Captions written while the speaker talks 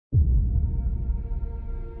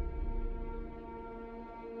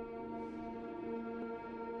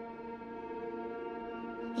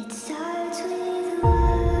starts with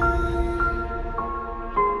one.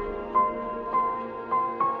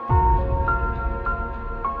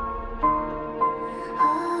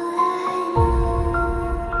 All I know,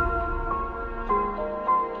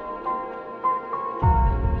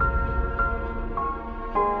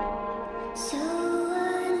 so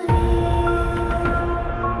unreal.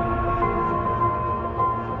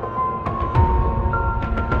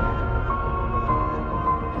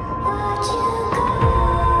 Watch you go.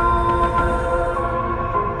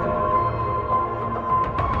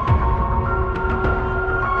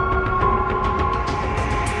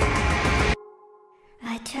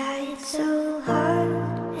 I tried so hard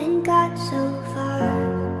and got so far,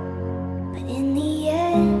 but in the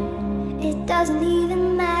end, it doesn't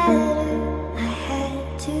even matter. I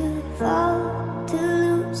had to fall to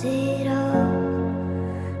lose it all,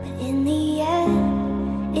 but in the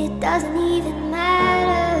end, it doesn't even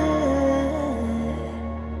matter.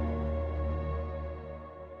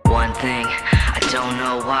 One thing, I don't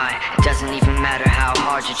know why. It doesn't even matter how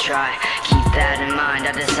hard you try. Keep that in mind.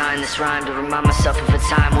 I designed this rhyme to remind myself of a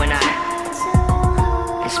time when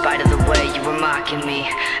in spite of the way you were mocking me,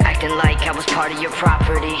 acting like I was part of your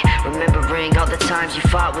property, remembering all the times you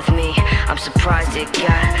fought with me, I'm surprised it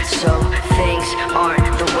got so things aren't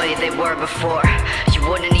the way they were before. You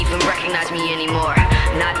wouldn't even recognize me anymore.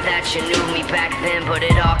 Not that you knew me back then, but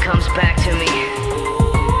it all comes back to me.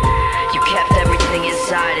 You kept everything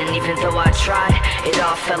inside, and even though I tried, it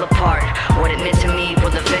all fell apart. What it meant to me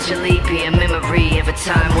will eventually be a memory of a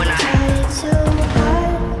time when I tried so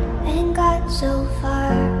hard and got so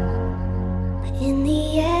far, but in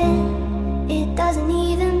the end, it doesn't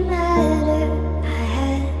even matter. I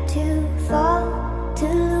had to fall to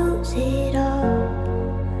lose it all,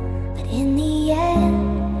 but in the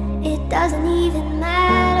end, it doesn't even matter.